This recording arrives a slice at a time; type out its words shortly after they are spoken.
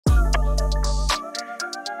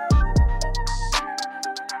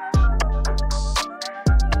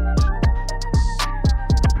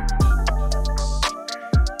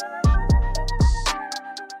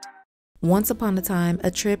Once upon a time,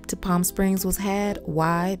 a trip to Palm Springs was had.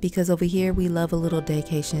 Why? Because over here we love a little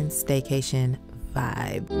daycation, staycation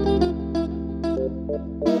vibe.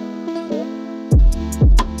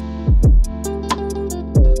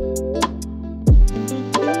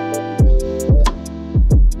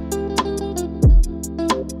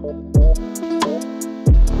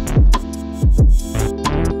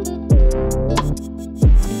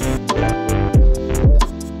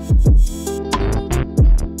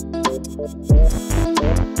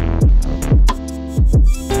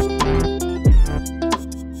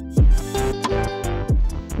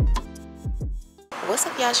 What's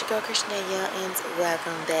up, y'all? It's your girl Danielle, and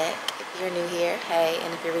welcome back. If you're new here, hey,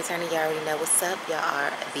 and if you're returning, you already know what's up. Y'all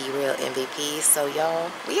are the real MVPs. So y'all,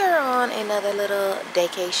 we are on another little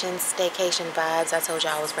daycation, staycation vibes. I told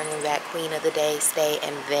y'all I was bringing back Queen of the Day, Stay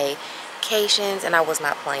and Vacations, and I was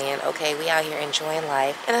not playing. Okay, we out here enjoying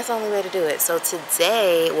life, and that's the only way to do it. So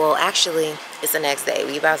today, well, actually, it's the next day.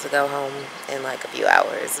 We about to go home in like a few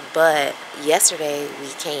hours, but yesterday we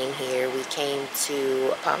came here. We came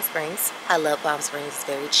to Palm Springs. I love Palm Springs. It's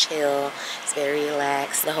very chill. It's very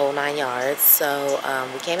relaxed, the whole 9 yards. So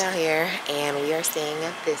we came out here and we are staying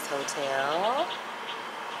at this hotel,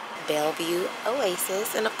 Bellevue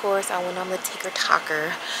Oasis, and of course I went on the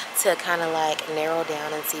ticker-talker to kind of like narrow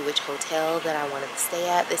down and see which hotel that I wanted to stay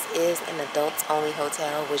at. This is an adults only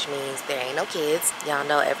hotel, which means there ain't no kids. Y'all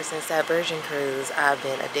know ever since that Virgin cruise I've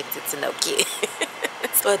been addicted to no kids.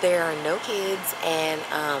 But there are no kids, and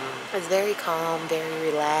it's very calm,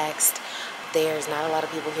 very relaxed. There's not a lot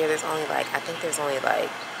of people here. There's only like, I think there's only like,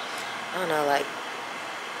 I don't know, like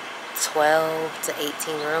 12 to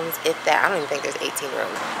 18 rooms, if that. I don't even think there's 18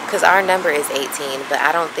 rooms, because our number is 18, but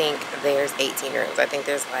I don't think there's 18 rooms. I think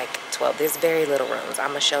there's like 12. There's very little rooms. I'm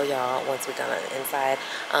gonna show y'all once we go inside.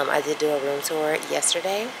 I did do a room tour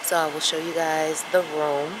yesterday, so I will show you guys the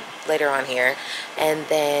room later on here. And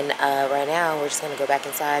then right now we're just gonna go back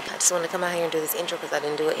inside. I just want to come out here and do this intro because I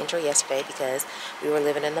didn't do an intro yesterday because we were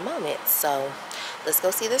living in the moment. So let's go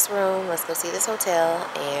see this room, let's go see this hotel,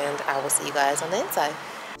 and I will see you guys on the inside.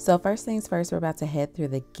 So first things first, we're about to head through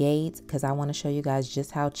the gate because I want to show you guys just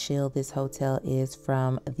how chill this hotel is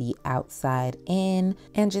from the outside in,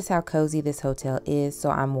 and just how cozy this hotel is. So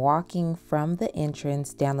I'm walking from the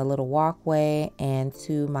entrance down the little walkway, and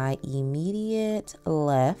to my immediate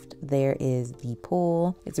left there is the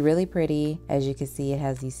pool. It's really pretty. As you can see, it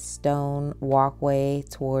has the stone walkway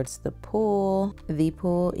towards the pool. The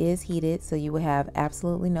pool is heated, so you would have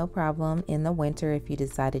absolutely no problem in the winter if you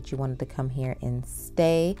decided you wanted to come here and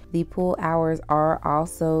stay. The pool hours are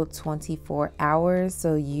also 24 hours,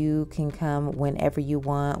 so you can come whenever you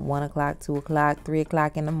want, 1 o'clock, 2 o'clock, 3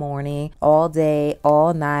 o'clock in the morning, all day,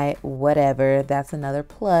 all night, whatever. That's another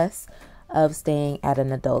plus of staying at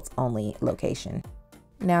an adults only location.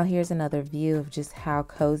 Now here's another view of just how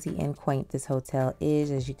cozy and quaint this hotel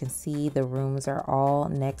is. As you can see, the rooms are all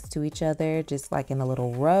next to each other, just like in a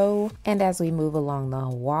little row. And as we move along the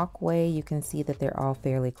walkway, you can see that they're all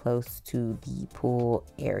fairly close to the pool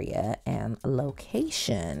area and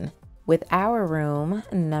location. With our room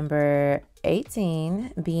number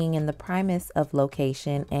 18 being in the primest of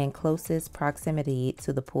location and closest proximity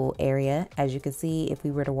to the pool area. As you can see, if we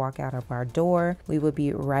were to walk out of our door, we would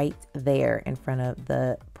be right there in front of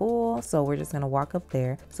the pool. So we're just gonna walk up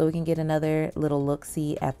there so we can get another little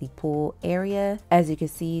look-see at the pool area. As you can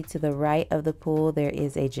see, to the right of the pool there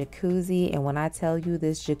is a jacuzzi, and when I tell you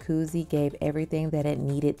this jacuzzi gave everything that it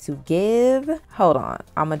needed to give, hold on,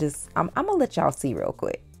 I'm gonna let y'all see real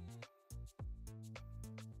quick.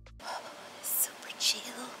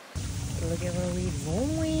 Look at what we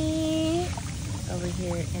doing over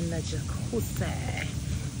here in the jacuzzi.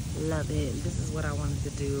 Love it. This is what I wanted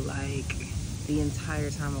to do like the entire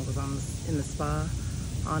time I was in the spa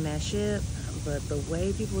on that ship, but the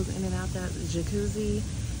way people was in and out that jacuzzi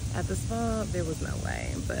at the spa, there was no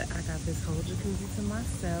way. But I got this whole jacuzzi to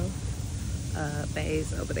myself.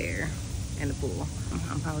 Bae's over there in the pool.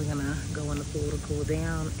 I'm probably gonna go in the pool to cool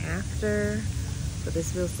down after, but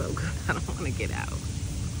this feels so good. I don't want to get out.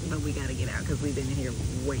 But we gotta get out because we've been in here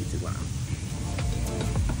way too long.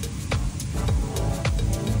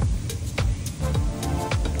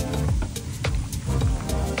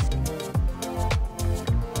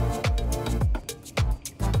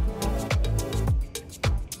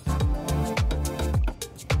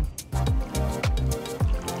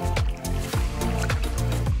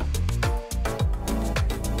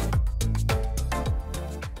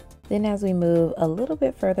 Then as we move a little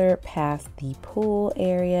bit further past the pool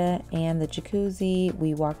area and the jacuzzi,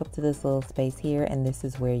 we walk up to this little space here, and this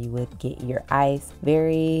is where you would get your ice.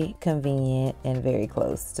 Very convenient and very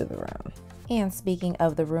close to the room. And speaking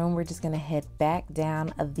of the room, we're just gonna head back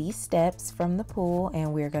down these steps from the pool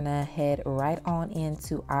and we're gonna head right on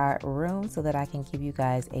into our room so that I can give you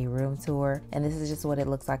guys a room tour. And this is just what it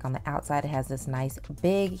looks like on the outside. It has this nice,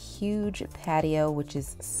 big, huge patio, which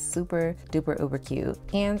is super duper uber cute.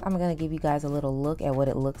 And I'm gonna give you guys a little look at what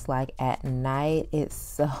it looks like at night. It's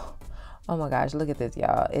so, oh my gosh, look at this,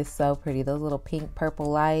 y'all. It's so pretty. Those little pink purple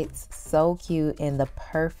lights, so cute, and the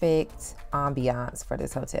perfect ambiance for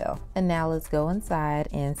this hotel. And now let's go inside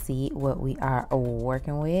and see what we are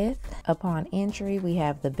working with. Upon entry, we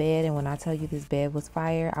have the bed, and when I tell you this bed was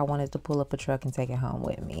fire, I wanted to pull up a truck and take it home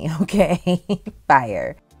with me, okay?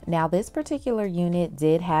 Fire. Now this particular unit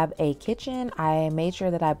did have a kitchen. I made sure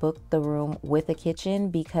that I booked the room with a kitchen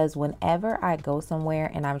because whenever I go somewhere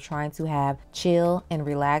and I'm trying to have chill and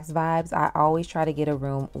relaxed vibes, I always try to get a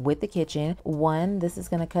room with the kitchen. One, this is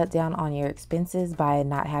going to cut down on your expenses by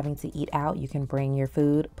not having to eat out. You can bring your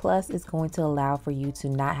food. Plus, it's going to allow for you to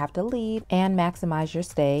not have to leave and maximize your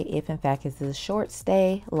stay if in fact it's a short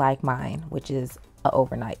stay like mine, which is an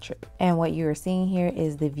overnight trip. And what you are seeing here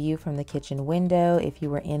is the view from the kitchen window. If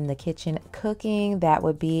you were in the kitchen cooking, that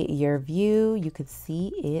would be your view. You could see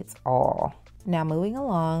it all. Now moving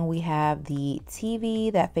along, we have the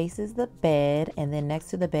TV that faces the bed, and then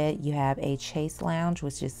next to the bed you have a chase lounge,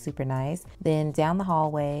 which is super nice. Then down the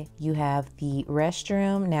hallway you have the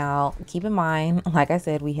restroom. Now keep in mind, like I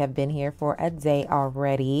said, we have been here for a day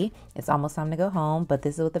already. It's almost time to go home, but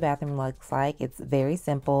this is what the bathroom looks like. It's very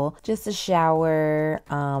simple, just a shower,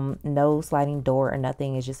 no sliding door or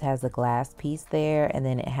nothing. It just has a glass piece there, and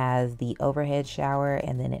then it has the overhead shower,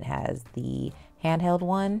 and then it has the handheld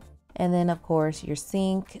one. And then of course your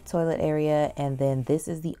sink, toilet area, and then this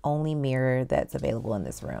is the only mirror that's available in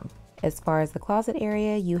this room. As far as the closet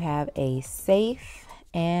area, you have a safe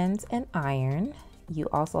and an iron. You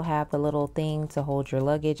also have the little thing to hold your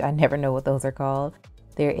luggage. I never know what those are called.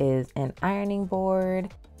 There is an ironing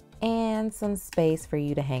board and some space for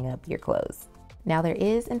you to hang up your clothes. Now there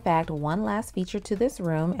is in fact one last feature to this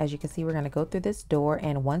room. As you can see, we're going to go through this door,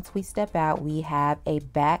 and once we step out we have a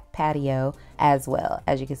back patio as well.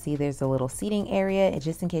 As you can see, there's a little seating area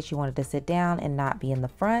just in case you wanted to sit down and not be in the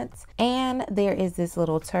front. And there is this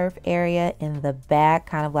little turf area in the back,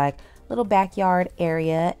 kind of like little backyard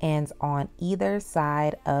area, and on either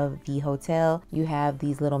side of the hotel you have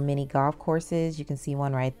these little mini golf courses. You can see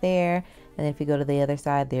one right there, and then if you go to the other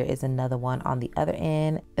side, there is another one on the other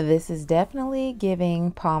end. This is definitely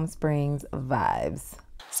giving Palm Springs vibes.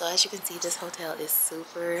 So as you can see, this hotel is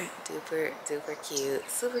super duper cute,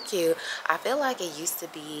 super cute. I feel like it used to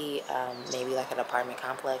be maybe like an apartment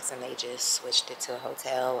complex, and they just switched it to a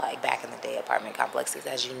hotel, like back in the day apartment complexes.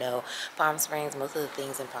 As you know, Palm Springs, most of the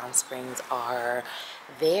things in Palm Springs are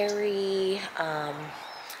very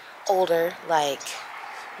older, like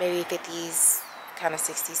maybe 50s, kind of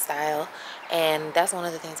 60s style, and that's one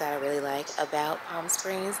of the things that I really like about Palm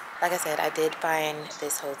Springs. Like I said, I did find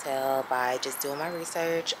this hotel by just doing my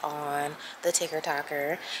research on the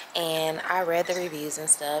TikToker, and I read the reviews and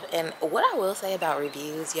stuff. And what I will say about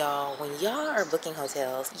reviews, y'all, when y'all are booking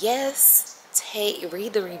hotels, yes,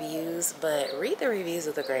 read the reviews, but read the reviews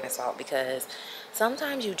with a grain of salt, because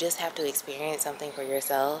sometimes you just have to experience something for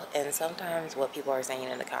yourself, and sometimes what people are saying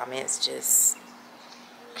in the comments, just,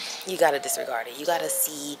 you gotta disregard it. You gotta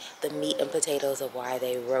see the meat and potatoes of why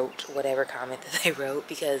they wrote whatever comment that they wrote,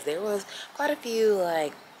 because there was quite a few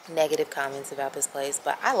like negative comments about this place,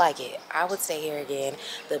 but I like it. I would stay here again.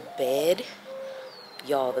 The bed,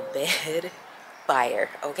 y'all, the bed, fire,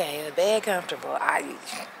 okay? The bed comfortable.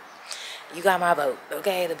 You got my vote,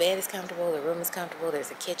 okay? The bed is comfortable, the room is comfortable, there's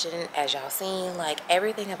a kitchen, as y'all seen. Like,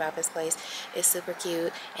 everything about this place is super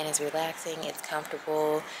cute, and it's relaxing, it's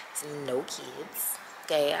comfortable, it's no kids.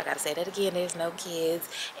 Okay, I gotta say that again, there's no kids.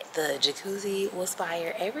 The jacuzzi was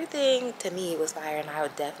fire. Everything to me was fire, and I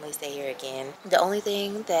would definitely stay here again. The only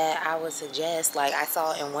thing that I would suggest, like I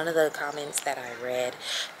saw in one of the comments that I read,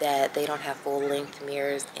 that they don't have full-length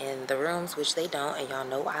mirrors in the rooms, which they don't, and y'all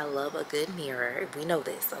know I love a good mirror. We know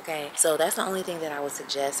this, okay? So that's the only thing that I would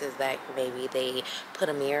suggest, is that maybe they put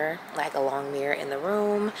a mirror, like a long mirror in the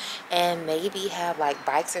room, and maybe have like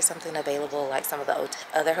bikes or something available like some of the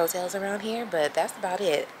other hotels around here, but that's about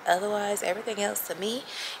it. Otherwise, everything else to me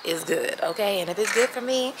is good, okay? And if it's good for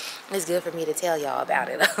me, it's good for me to tell y'all about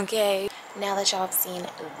it, okay? Now that y'all have seen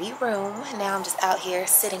the room, now I'm just out here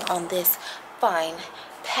sitting on this fine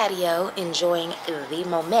patio enjoying the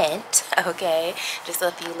moment, okay? Just a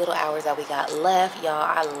few little hours that we got left, y'all.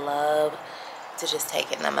 I love to just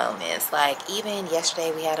take in the moments. Like, even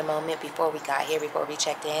yesterday we had a moment before we got here, before we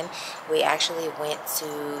checked in. We actually went to,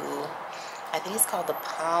 I think it's called the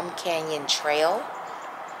Palm Canyon Trail.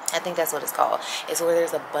 I think that's what it's called. It's where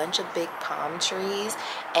there's a bunch of big palm trees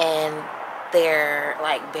and they're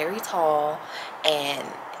like very tall. And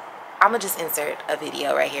I'm gonna just insert a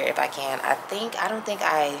video right here if I can. I don't think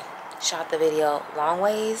I shot the video long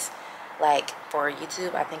ways like for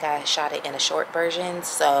YouTube. I think I shot it in a short version,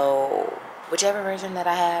 so whichever version that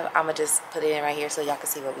I have, I'm gonna just put it in right here so y'all can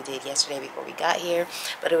see what we did yesterday before we got here.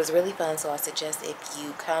 But it was really fun, so I suggest if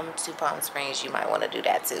you come to Palm Springs, you might want to do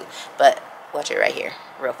that too. But watch it right here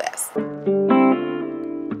real fast.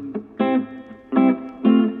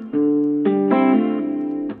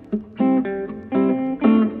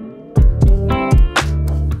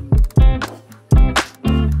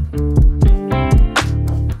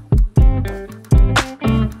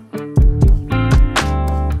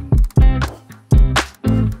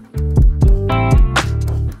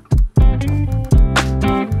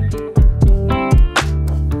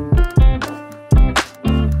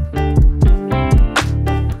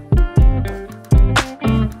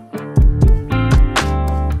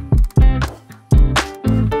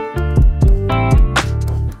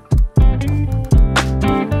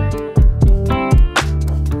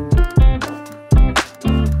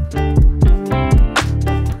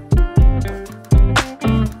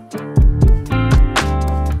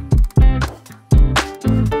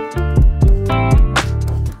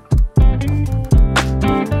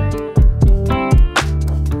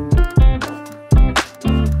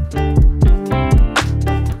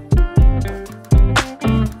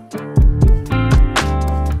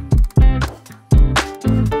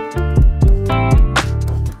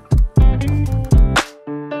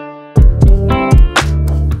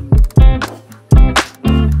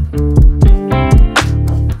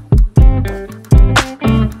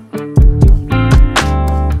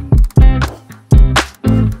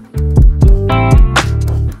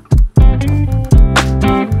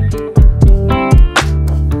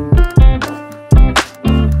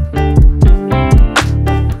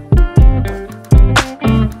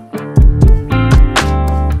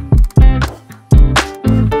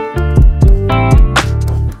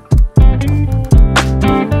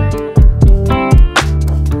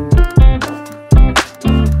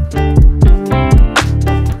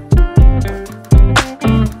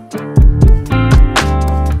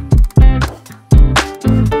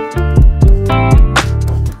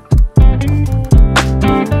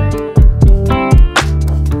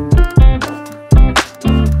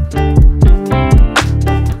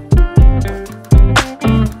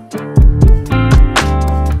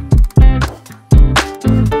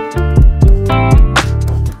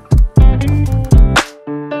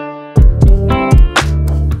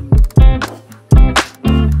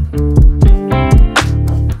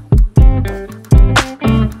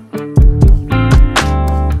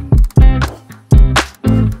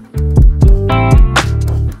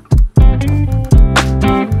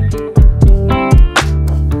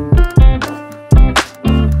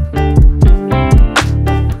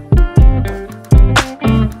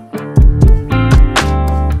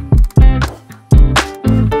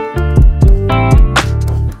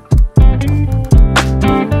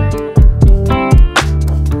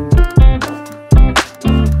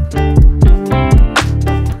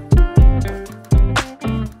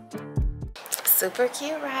 Super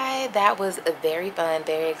cute, right? That was very fun,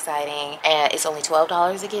 very exciting, and it's only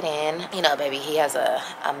 $12 to get in. You know, baby, he has a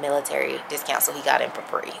military discount, so he got in for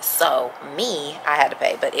free. So me, I had to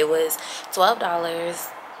pay, but it was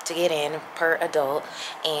 $12 to get in per adult,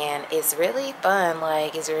 and it's really fun.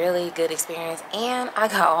 Like, it's a really good experience, and I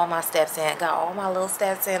got all my steps in, got all my little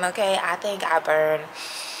steps in. Okay, I think I burned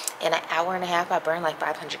in an hour and a half, I burned like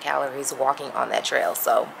 500 calories walking on that trail.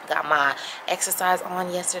 So got my exercise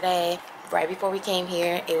on yesterday right before we came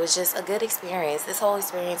here. It was just a good experience. This whole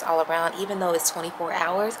experience all around, even though it's 24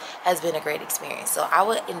 hours, has been a great experience. So I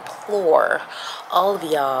would implore all of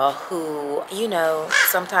y'all who, you know,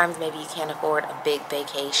 sometimes maybe you can't afford a big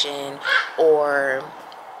vacation, or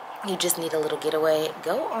you just need a little getaway,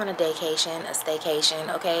 go on a daycation, a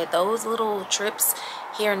staycation. Okay, those little trips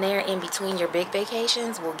here and there in between your big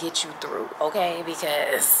vacations will get you through, okay?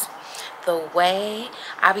 Because the way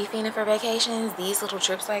I be feeling for vacations, these little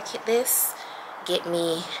trips like this get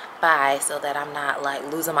me by so that I'm not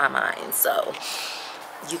like losing my mind. So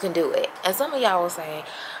you can do it. And some of y'all will say,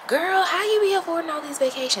 girl, how you be affording all these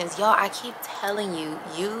vacations? Y'all, I keep telling you,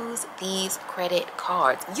 use these credit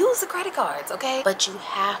cards. Use the credit cards, okay? But you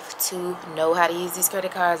have to know how to use these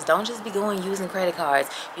credit cards. Don't just be going using credit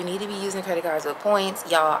cards. You need to be using credit cards with points.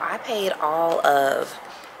 Y'all, I paid all of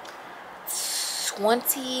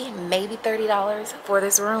 $20, maybe $30 for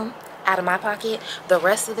this room out of my pocket. The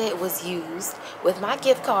rest of it was used with my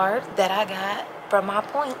gift card that I got from my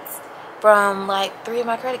points from like 3 of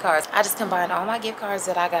my credit cards. I just combined all my gift cards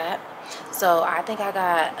that I got. So I think I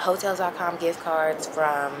got hotels.com gift cards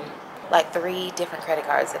from like 3 different credit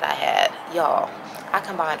cards that I had. Y'all, I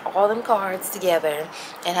combined all them cards together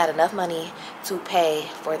and had enough money to pay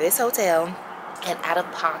for this hotel. And out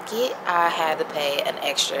of pocket, I had to pay an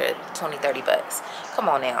extra 20-30 bucks. Come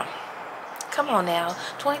on now. Come on now.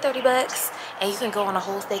 20-30 bucks. And you can go on a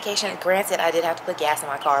whole staycation. Granted, I did have to put gas in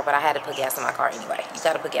my car, but I had to put gas in my car anyway. You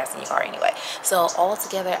got to put gas in your car anyway. So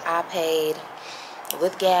altogether, I paid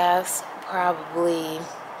with gas probably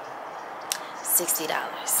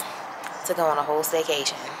 $60 to go on a whole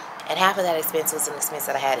staycation. And half of that expense was an expense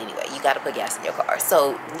that I had anyway. You got to put gas in your car.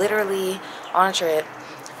 So literally on a trip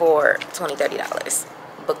for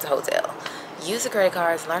 $20-30, booked a hotel. Use the credit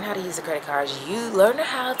cards, learn how to use the credit cards. You learn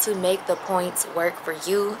how to make the points work for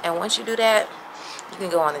you. And once you do that, you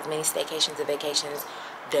can go on as many staycations and vacations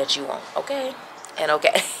that you want. Okay? And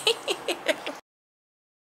okay.